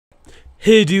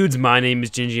Hey dudes, my name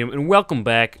is Gingium, and welcome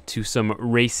back to some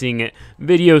racing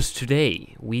videos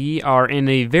today. We are in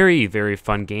a very, very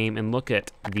fun game, and look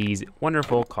at these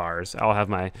wonderful cars. I'll have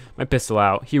my pistol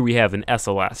out. Here we have an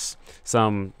SLS,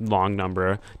 some long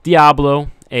number,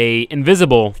 Diablo, a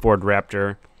invisible Ford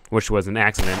Raptor, which was an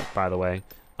accident, by the way,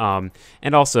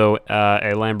 and also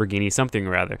a Lamborghini something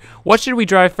or other. What should we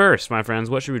drive first, my friends?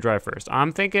 What should we drive first?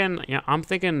 I'm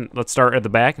thinking let's start at the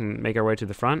back and make our way to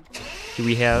the front. Here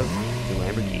we have the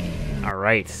Lamborghini. All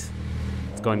right,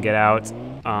 let's go and get out.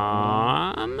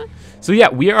 So yeah,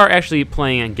 we are actually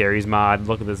playing on Gary's mod.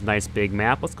 Look at this nice big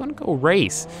map. Let's go and go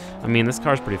race. I mean, this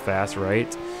car's pretty fast,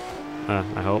 right?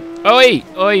 I hope.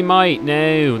 Oi, mate.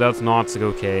 No, that's not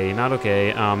okay. Not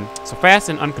okay. So fast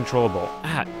and uncontrollable.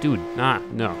 Dude,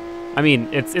 no. I mean,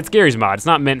 it's Gary's mod. It's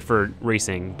not meant for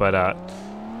racing, but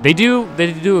they do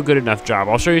a good enough job.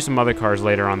 I'll show you some other cars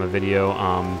later on the video.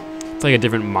 It's like a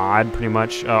different mod, pretty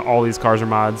much. All these cars are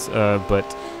mods,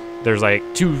 but there's like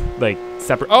two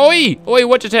separate. Oi,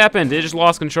 what just happened? It just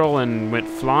lost control and went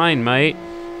flying, mate.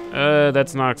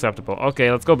 That's not acceptable.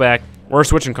 Okay, let's go back. We're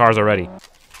switching cars already.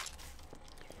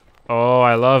 Oh,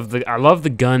 I love the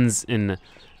guns in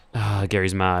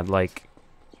Gary's mod. Like,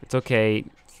 it's okay.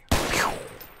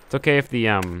 It's okay if the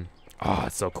oh,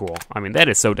 it's so cool. I mean, that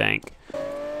is so dank.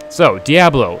 So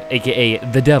Diablo, aka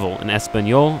the Devil in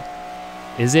Espanol.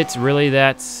 Is it really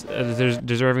that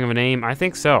deserving of a name? I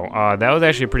think so. That was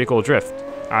actually a pretty cool drift.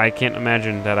 I can't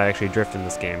imagine that I actually drift in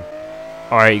this game.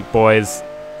 All right, boys,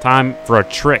 time for a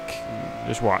trick.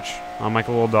 Just watch. I'm like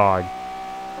a little dog.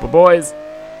 But boys,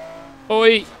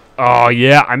 oi. Oh,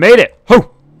 yeah, I made it!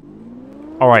 Ho!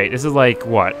 Alright, this is like,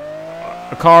 what?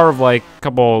 A car of like a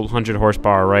couple hundred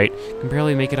horsepower, right? Can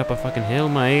barely make it up a fucking hill,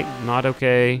 mate. Not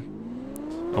okay.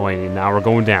 Oh, wait, now we're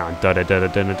going down.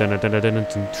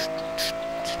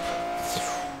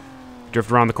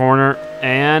 Drift around the corner,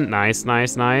 and nice.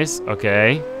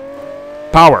 Okay.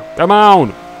 Power, come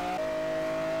on!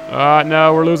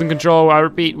 No, we're losing control. I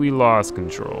repeat, we lost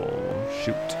control.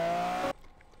 Shoot.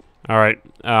 Alright,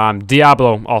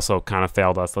 Diablo also kind of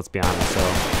failed us, let's be honest, so.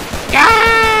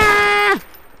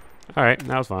 Alright,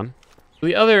 that was fun.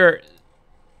 The other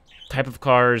type of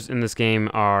cars in this game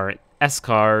are S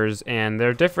cars, and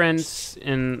they're different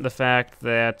in the fact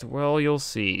that, well, you'll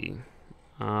see.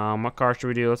 What car should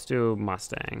we do? Let's do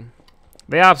Mustang.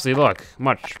 They obviously look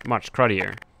much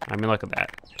cruddier. I mean, look at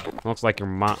that. It looks like your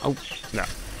mom. Oh, no.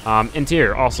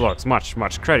 Interior also looks much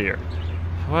cruddier.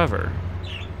 However,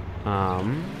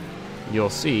 you'll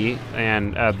see,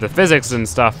 and the physics and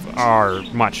stuff are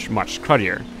much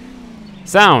cruddier.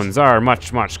 Sounds are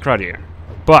much cruddier,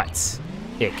 but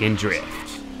it can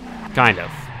drift. Kind of.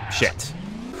 Shit.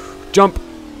 Jump.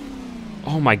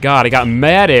 Oh my god, I got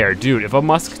mad air. Dude, if a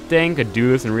Mustang could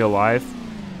do this in real life,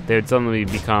 they would suddenly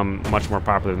become much more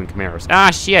popular than Camaros.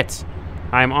 Ah, shit.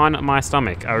 I'm on my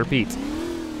stomach. I repeat.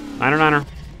 Niner.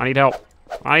 I need help.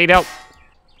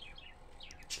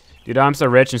 Dude, I'm so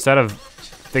rich. Instead of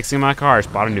fixing my car, I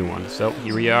just bought a new one. So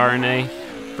here we are in a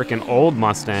freaking old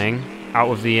Mustang, out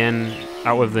with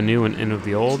the new and in with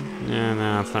the old. Yeah,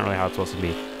 no, that's not really how it's supposed to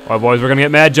be. All right, boys, we're gonna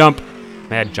get mad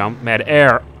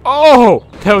air. Oh,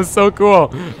 that was so cool.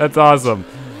 That's awesome.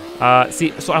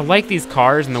 See, so I like these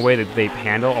cars in the way that they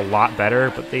handle a lot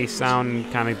better, but they sound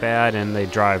kind of bad and they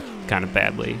drive kind of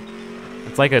badly.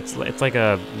 It's like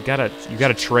a you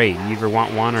gotta trade. You either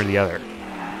want one or the other.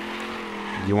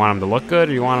 You want them to look good,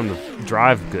 or you want them to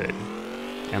drive good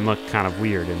and look kind of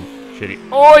weird and shitty.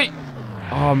 Oi!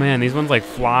 Oh man, these ones like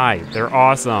fly. They're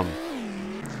awesome.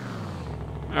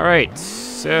 All right,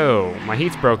 so my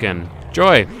heat's broken.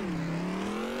 Joy.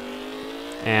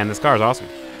 And this car is awesome.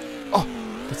 Oh,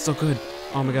 that's so good.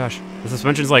 Oh my gosh, the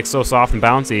suspension's like so soft and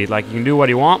bouncy. Like you can do what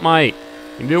you want, mate.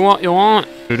 You can do what you want.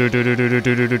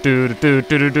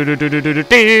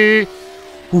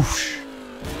 Whoosh.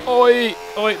 Oi,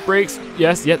 brakes.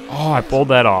 Yes. Oh, I pulled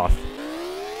that off.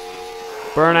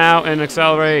 Burn out and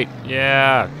accelerate.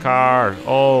 Yeah, car.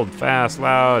 Old, fast,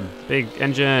 loud, big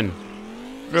engine.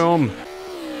 Boom.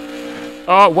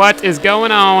 Oh, what is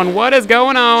going on? What is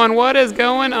going on?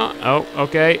 Oh,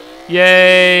 okay.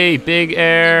 Yay, big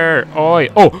air. Oi.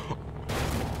 Oh.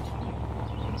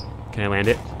 Can I land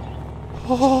it?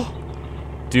 Oh.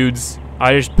 Dudes,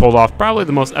 I just pulled off probably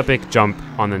the most epic jump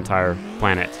on the entire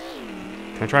planet.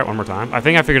 Can I try it one more time? I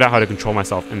think I figured out how to control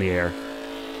myself in the air.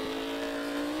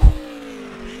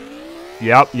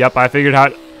 Yep, I figured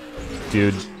out.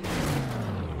 Dude,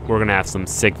 we're gonna have some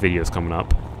sick videos coming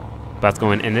up. That's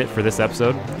going to end it for this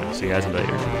episode. I'll see you guys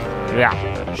later. Yeah,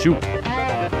 shoot.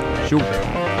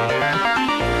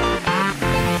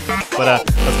 But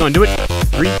let's go and do it.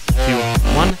 3, 2,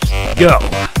 1, go.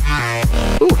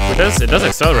 does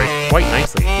accelerate quite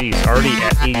nicely. Jeez, already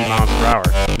at 80 miles per hour.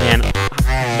 Man,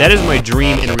 that is my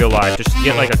dream in real life. Just to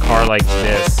get like a car like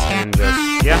this and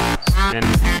just, yeah, and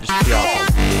just be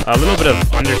awesome. A little bit of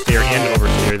understeer and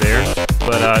oversteer there,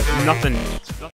 but nothing